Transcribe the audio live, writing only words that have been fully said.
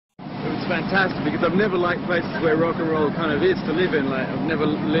it's fantastic because I've never liked places where rock and roll kind of is to live in. Like, I've never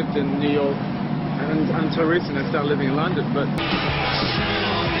lived in New York, and until recently I started living in London. But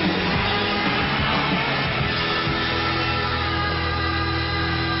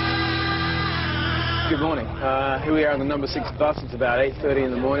good morning. Here we are on the number 6 bus. It's about 8:30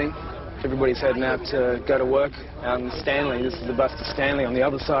 in the morning. Everybody's heading out to go to work out in Stanley. This is the bus to Stanley on the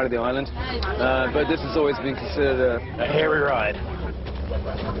other side of the island. But this has always been considered a hairy ride.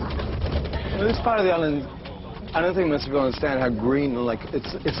 Well, this part of the island, I don't think most people understand how green, like,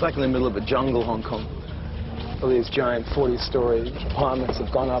 it's like in the middle of a jungle, Hong Kong. All these giant 40-story apartments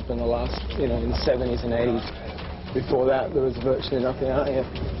have gone up in the last, in the 70s and 80s. Before that, there was virtually nothing out here.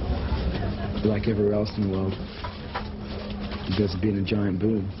 Like everywhere else in the world, there's been a giant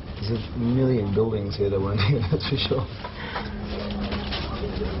boom. There's a million buildings here that weren't here, that's for sure.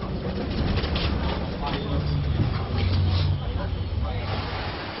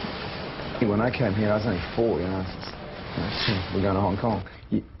 When I came here, I was only 4, we're going to Hong Kong.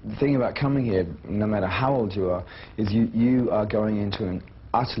 The thing about coming here, no matter how old you are, is you are going into an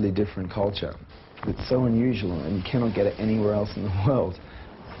utterly different culture. It's so unusual, and you cannot get it anywhere else in the world.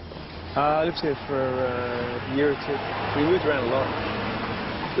 I lived here for a year or 2. We moved around a lot.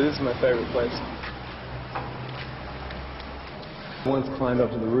 But this is my favorite place. I once climbed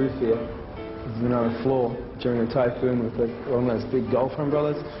up to the roof here. This is another floor during a typhoon with one of those big golf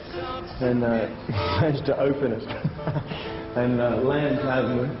umbrellas, and managed to open it and land out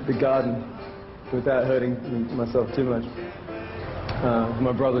in the garden without hurting myself too much.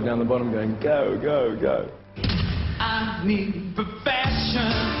 My brother down the bottom going, go, go, go. I need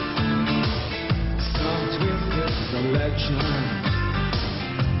perfection. Selection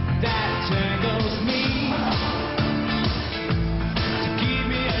that tangles me to keep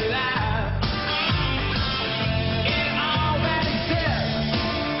me alive. It already exists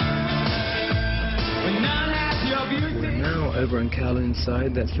when none has your beauty. We're now over in Kowloon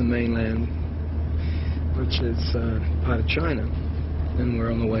side. That's the mainland, which is part of China, and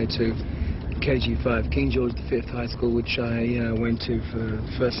we're on the way to KG5, King George V High School, which I went to for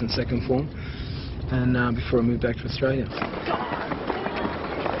first and second form. And before I moved back to Australia.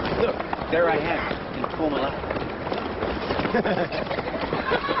 Look, there I am, in Formula.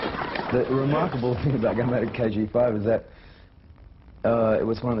 The remarkable thing about going back to KG5 is that it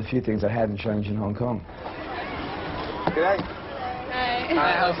was one of the few things I hadn't changed in Hong Kong. G'day. Hi.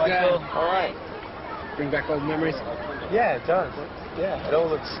 Hi, how's it going? All right. Bring back old memories? Yeah, it does. Yeah, it all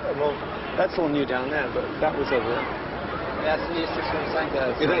looks, well, that's all new down there, but that was over there. That's the new 6 form center.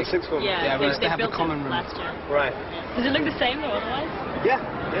 Is that 6 form? Yeah, but they have the built common it room. last year. Right. Does it look the same though otherwise? Yeah,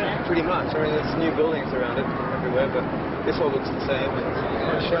 pretty much. I mean, there's new buildings around it everywhere, but this one looks the same.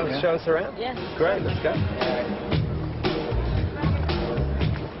 Show us around? Yes. Great, let's go.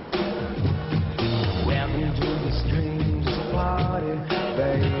 Welcome to the strange party,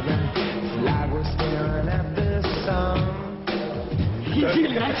 baby. It's like we're staring at the sun. He's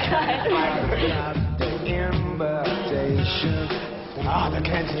a nice guy. Ah, the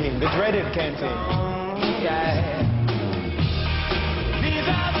canteen, the dreaded canteen. Yeah.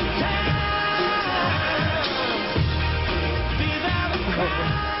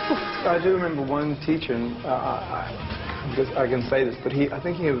 I do remember one teacher, and I can say this, but I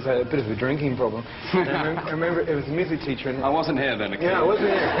think he had a bit of a drinking problem. I remember it was a music teacher. And I wasn't here then, okay? Yeah, I wasn't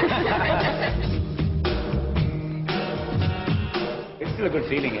here. It's still a good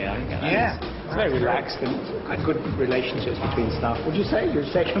feeling here, I think. Yeah. It's very relaxed and good relationships between staff. Would you say your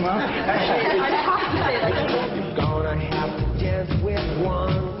second one? You're gonna have to dance with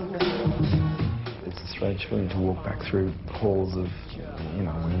one. It's a strange feeling to walk back through halls of,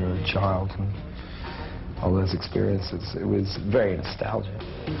 when you're a child and all those experiences. It was very nostalgic.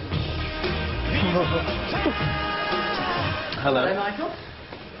 Hello. Hello, Michael.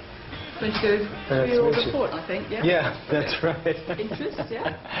 Going to go through your report, I think, yeah? Yeah, that's right. Interest,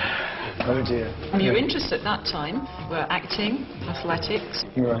 yeah? Oh dear. Your interests at that time were acting, athletics,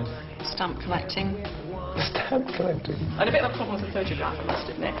 Right. stamp collecting. Stamp collecting. I had a bit of a problem with the photograph, I must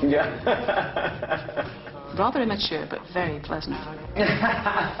admit. Yeah. Rather immature, but very pleasant.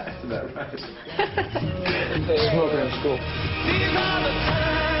 That's about right. Smoking in school. These are the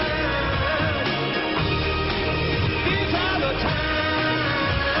times. These are the times.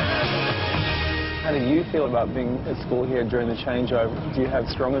 How do you feel about being at school here during the changeover? Do you have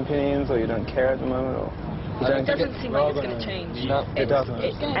strong opinions, or you don't care at the moment, or? It doesn't seem like it's going to change. No, it doesn't.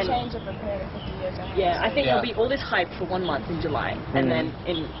 It's going to change over a period of 50 years. Yeah, I think there'll be all this hype for 1 month in July, and then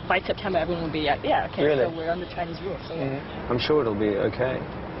by September everyone will be like, yeah, okay, Really? so we're under Chinese rule. So yeah. I'm sure it'll be okay.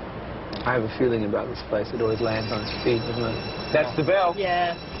 I have a feeling about this place. It always lands on its feet, doesn't it? That's the bell.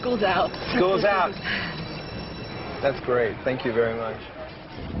 Yeah. School's out. School's out. That's great. Thank you very much.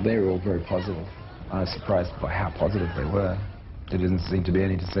 They were all very positive. I was surprised by how positive they were. There didn't seem to be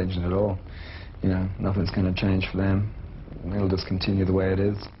any dissension at all. You know, nothing's going to change for them. It'll just continue the way it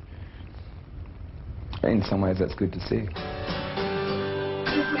is. In some ways, that's good to see.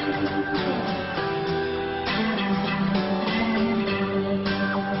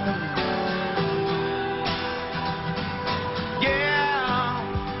 Yeah,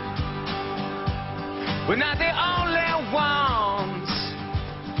 we're not the only ones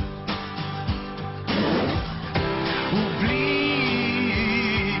who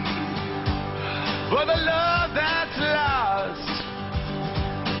bleed for the love that's lost.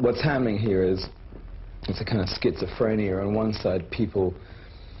 What's happening here is it's a kind of schizophrenia. On one side, people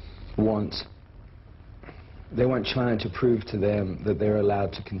want China to prove to them that they're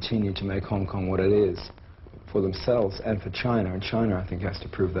allowed to continue to make Hong Kong what it is for themselves and for China. And China, I think, has to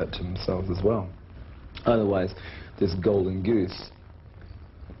prove that to themselves as well. Otherwise, this golden goose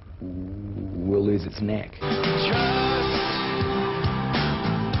will lose its neck. Just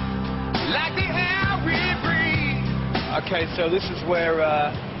like the air we breathe. Okay, so this is where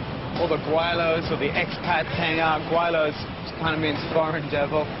all the guilos or the expats hang out. Guilos kind of means foreign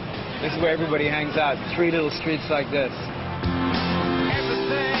devil. This is where everybody hangs out. 3 little streets like this.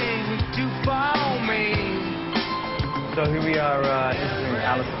 Everything we do for me. So here we are interviewing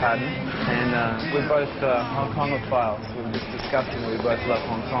Alice Patton, and we're both Hong Kongophiles. We were just discussing that we both love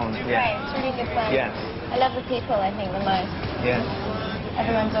Hong Kong. It's great. It's really good fun. Yes. I love the people, I think, the most. Yes.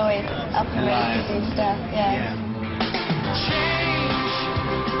 Everyone's always up and ready to do stuff. Yeah.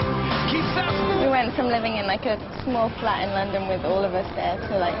 We went from living in like a small flat in London with all of us there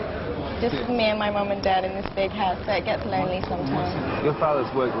to like just me and my mum and dad in this big house, so it gets lonely sometimes. Your father's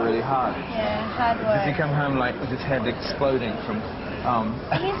worked really hard. Yeah, hard work. Does he come home like with his head exploding from...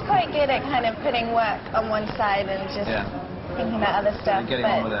 He's quite good at kind of putting work on one side and just thinking about other stuff. Getting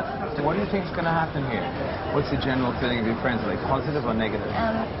on with it. So what do you think is going to happen here? What's the general feeling of your friends? Are they positive or negative?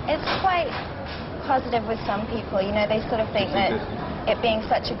 It's quite positive with some people. You know, they sort of think that it being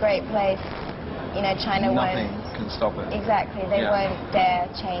such a great place, you know, China Nothing can stop it. Exactly. They won't dare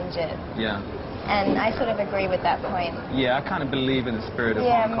change it. Yeah. And I sort of agree with that point. Yeah, I kind of believe in the spirit of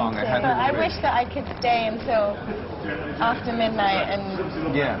Hong Kong. Me too. I wish that I could stay until after midnight and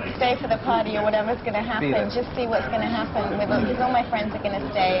stay for the party or whatever's going to happen. Just see what's going to happen. Because all my friends are going to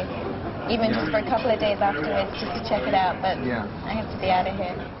stay, even just for a couple of days afterwards, just to check it out. But I have to be out of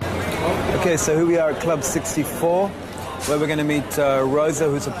here. Okay, so here we are at Club 64, where we're going to meet Rosa,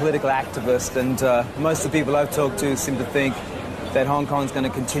 who's a political activist. And most of the people I've talked to seem to think that Hong Kong's going to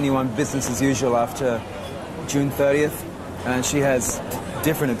continue on business as usual after June 30th. And she has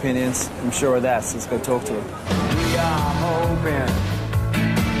different opinions, I'm sure of that, so let's go talk to her. We are hoping,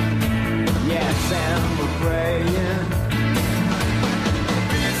 yes, and we're praying.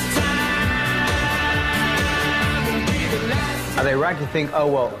 Are they right to think, oh,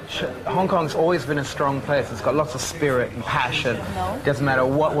 well, Hong Kong's always been a strong place. It's got lots of spirit and passion. No. Doesn't matter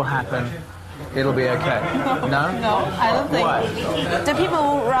what will happen, it'll be okay. No? No, I don't think. Why? The people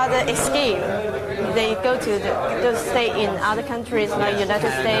would rather escape. They go to stay in other countries like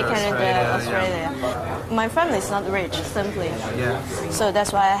United States, Canada, Australia. My family is not rich, simply. Yeah. So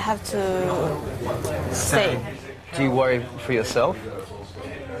that's why I have to stay. Do you worry for yourself?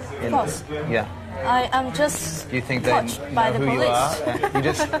 Of course. Yeah. I am just Do you think they touched know by the who police. you are? You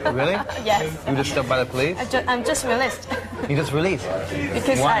just, really? Yes. You were just stopped by the police? I'm just released. You just released?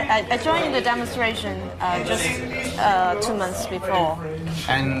 Because Why? I joined the demonstration just 2 months before.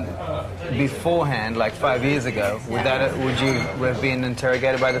 And beforehand, like 5 years ago, would you have been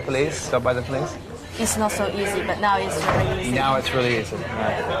interrogated by the police, stopped by the police? It's not so easy, but now it's very easy. Now it's really easy.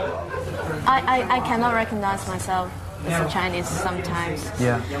 Right. I cannot recognize myself as a Chinese sometimes.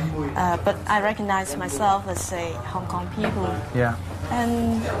 Yeah. But I recognize myself as a Hong Kong people. Yeah.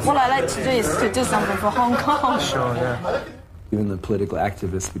 And what I like to do is to do something for Hong Kong. Sure, yeah. Even the political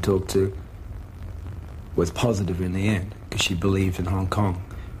activist we talked to was positive in the end because she believed in Hong Kong.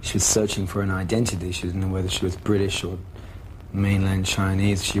 She was searching for an identity. She didn't know whether she was British or mainland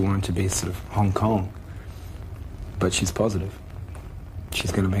Chinese. She wanted to be sort of Hong Kong. But she's positive.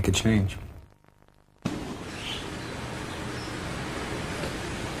 She's going to make a change.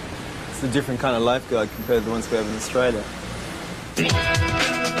 It's a different kind of lifeguard compared to the ones we have in Australia.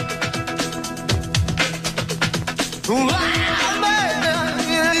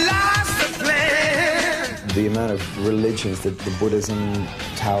 The amount of religions, the Buddhism,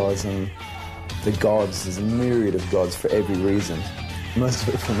 Taoism, the gods, there's a myriad of gods for every reason. Most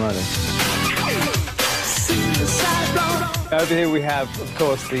of it for money. Over here we have, of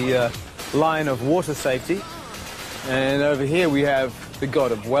course, the Lion of Water Safety. And over here we have the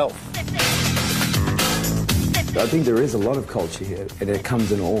God of Wealth. I think there is a lot of culture here, and it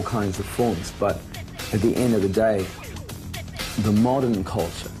comes in all kinds of forms, but at the end of the day, the modern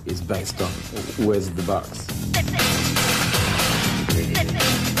culture is based on where's the bucks.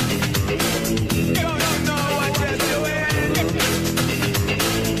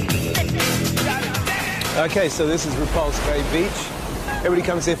 Okay, so this is Repulse Bay Beach. Everybody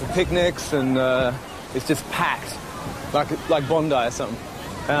comes here for picnics, and it's just packed, like Bondi or something.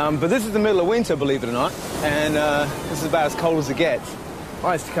 But this is the middle of winter, believe it or not, and this is about as cold as it gets.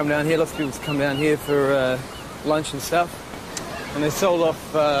 I used to come down here, lots of people used to come down here for lunch and stuff, and they sold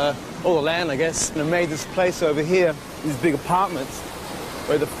off all the land, I guess, and they made this place over here, these big apartments,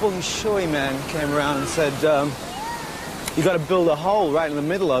 where the feng shui man came around and said, you got to build a hole right in the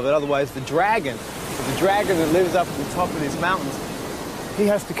middle of it, otherwise the dragon that lives up at the top of these mountains, he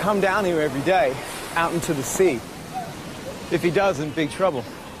has to come down here every day, out into the sea. If he does, in big trouble.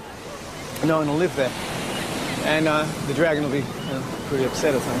 No one will live there. And the dragon will be pretty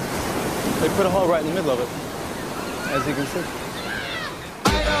upset or something. They put a hole right in the middle of it, as you can see.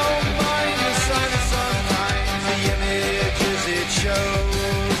 I don't mind the sun sometimes, the images it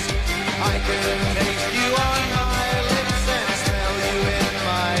shows. I can taste you on my lips and smell you in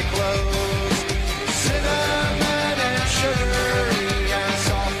my clothes. Cinnamon and sugary and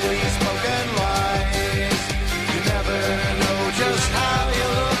softly spoken lies. You never know just how you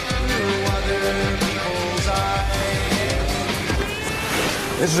look through other people's eyes.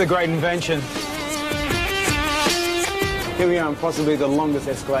 This is a great invention. Here we are on possibly the longest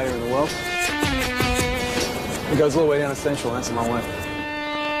escalator in the world. It goes all the way down to Central, and that's a long way.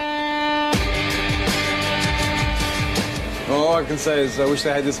 All I can say is I wish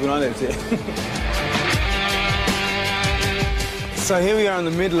they had this when I lived here. So here we are in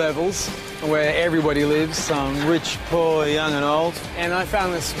the mid-levels, where everybody lives, rich, poor, young and old. And I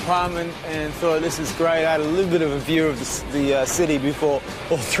found this apartment and thought, this is great. I had a little bit of a view of the city before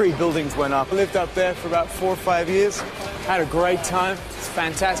all three buildings went up. I lived up there for about 4 or 5 years. Had a great time. It's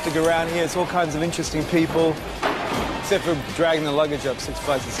fantastic around here. It's all kinds of interesting people. Except for dragging the luggage up 6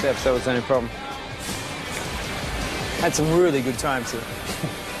 flights of steps, that was the only problem. Had some really good times here.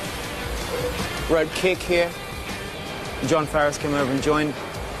 Wrote Kick here. John Farris came over and joined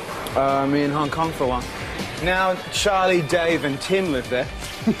me in Hong Kong for a while. Now Charlie, Dave and Tim live there.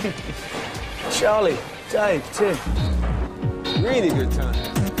 Charlie, Dave, Tim. Really good time.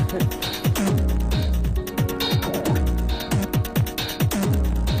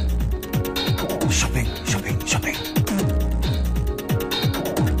 Shopping.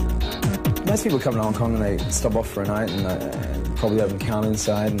 Most people come to Hong Kong and they stop off for a night and probably open a counter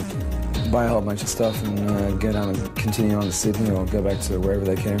inside and buy a whole bunch of stuff and go down and continue on to Sydney or go back to wherever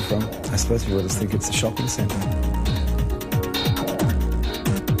they came from. I suppose people just think it's a shopping centre.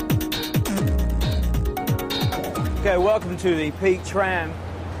 Okay, welcome to the Peak Tram.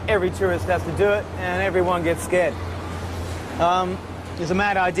 Every tourist has to do it and everyone gets scared. It was a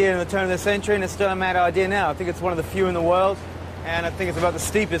mad idea in the turn of the century and it's still a mad idea now. I think it's one of the few in the world and I think it's about the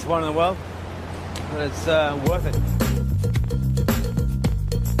steepest one in the world. But it's worth it.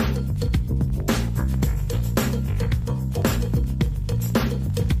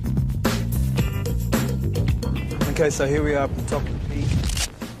 Okay, so here we are up the top of the peak.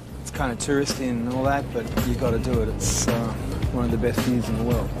 It's kind of touristy and all that, but you got to do it. It's one of the best views in the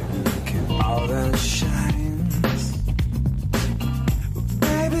world. All that shines,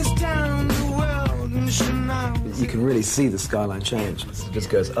 baby's down the world and she knows. You can really see the skyline change. It just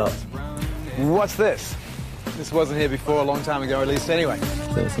goes up. What's this? This wasn't here before, a long time ago at least anyway.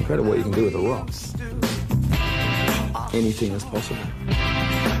 So it's incredible what you can do with the rocks. Anything is possible.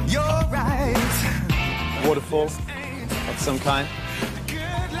 You're right. Waterfall of some kind.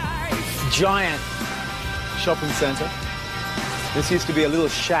 Giant shopping centre. This used to be a little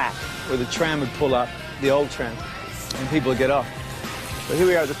shack where the tram would pull up, the old tram, and people would get off. But here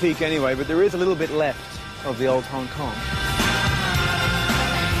we are at the peak anyway, but there is a little bit left of the old Hong Kong.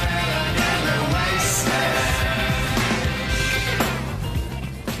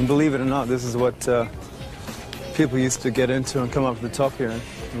 And believe it or not, this is what people used to get into and come up to the top here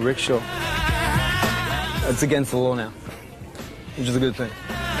in rickshaw. It's against the law now, which is a good thing.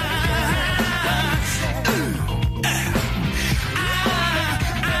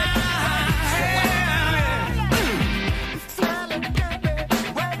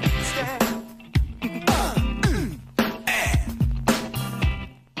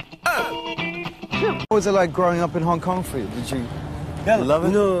 What was it like growing up in Hong Kong for you? Did you love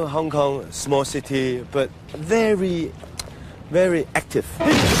it? No, Hong Kong, small city, but very very active.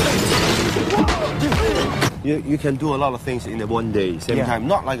 You can do a lot of things in one day, same time,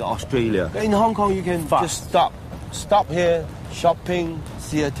 not like Australia. In Hong Kong, you can just stop here, shopping,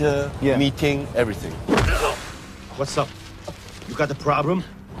 theater, meeting, everything. What's up? You got a problem?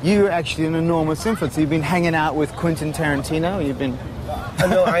 You're actually an enormous influence. You've been hanging out with Quentin Tarantino. You've been.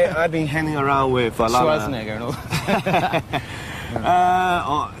 No, I've been hanging around with a lot of Schwarzenegger and all.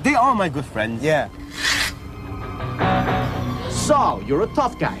 They are my good friends. Yeah. So, you're a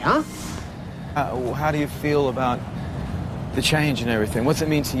tough guy, huh? How do you feel about the change and everything? What's it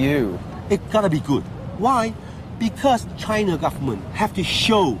mean to you? It gotta be good. Why? Because China government have to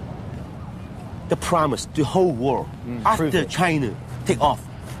show the promise to the whole world. After China take off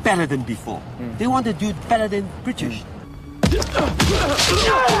better than before. They want to do better than British.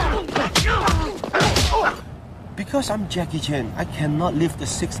 Because I'm Jackie Chan, I cannot live the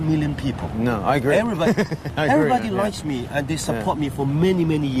 6 million people. No, I agree. Everybody, everybody likes me and they support me for many,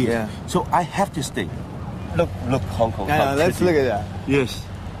 many years. Yeah. So I have to stay. Look, Hong Kong. Yeah, let's look at that. Yes.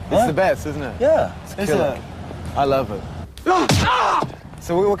 It's the best, isn't it? Yeah. It's I love it.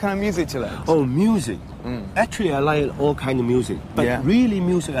 So what kind of music do you like? Oh, music. Actually, I like all kind of music. But really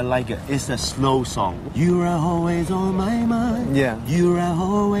music I like it is a slow song. You are always on my mind. Yeah. You are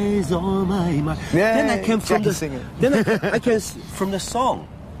always on my mind. Yeah, then I can from the sing it. Then I can from the song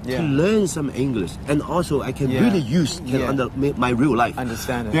to learn some English, and also I can really use under my real life.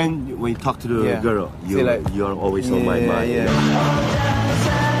 Understand it. Then when you talk to the girl, you are always on my mind.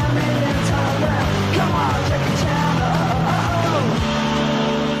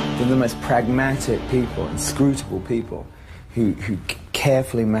 They're the most pragmatic people, inscrutable people who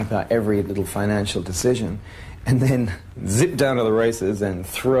carefully map out every little financial decision and then zip down to the races and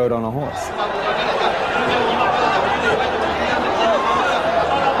throw it on a horse.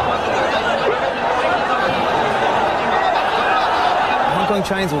 Hong Kong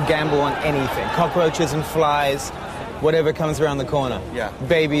Chinese will gamble on anything. Cockroaches and flies, whatever comes around the corner. Yeah.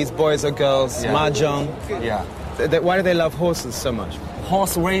 Babies, boys or girls, mahjong. Yeah. Why do they love horses so much?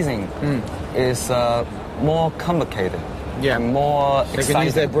 Horse racing is more complicated. Yeah. And more They exciting. can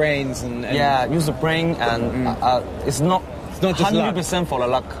use their brains and yeah, use the brain and it's not just 100% for the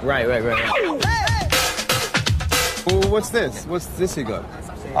luck. Right. Well, what's this? What's this you got?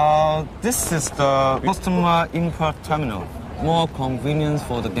 This is the customer import terminal. More convenience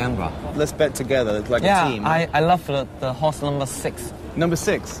for the gambler. Let's bet together. It's like a team. I love the horse number 6. Number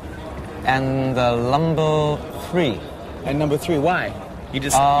 6? And the number 3. And number 3, why? You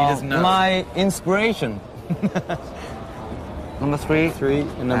just know. My inspiration. Number 3. 3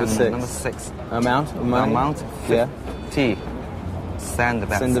 and number 6. Number 6. Amount of money? Amount, yeah. T. Send the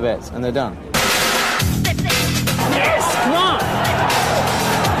bets. Send the bets, and they're done. Yes, come on!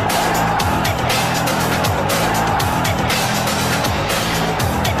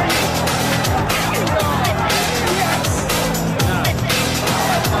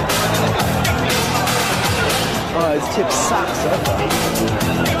 Oh, his tip sucks so far.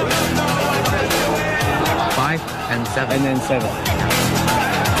 5 and 7. And then 7.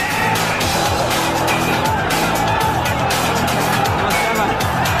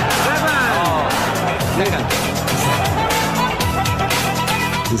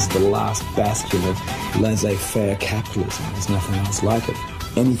 This is the last bastion of laissez-faire capitalism. There's nothing else like it.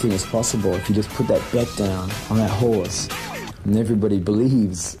 Anything is possible if you just put that bet down on that horse. And everybody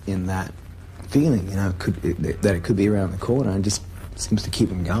believes in that feeling, you know, that it could be around the corner, and just seems to keep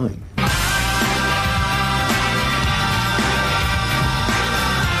them going.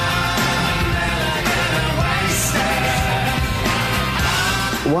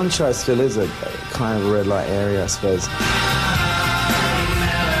 One show still is a kind of a red light area, I suppose.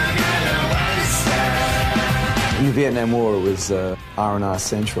 In the Vietnam War, it was R&R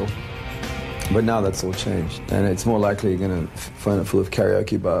Central. But now that's all changed, and it's more likely you're going to find it full of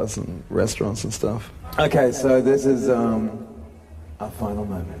karaoke bars and restaurants and stuff. Okay, so this is our final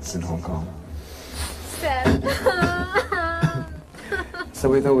moments in Hong Kong. So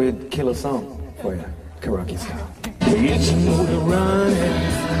we thought we'd kill a song for you, karaoke style. Get your motor running,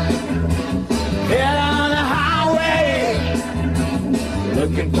 head on the highway,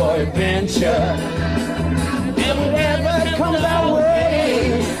 looking for adventure, and whatever comes our way.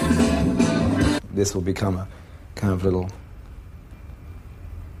 This will become a kind of little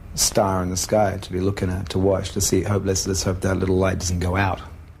star in the sky to be looking at, to watch, to see. Let's hope that little light doesn't go out.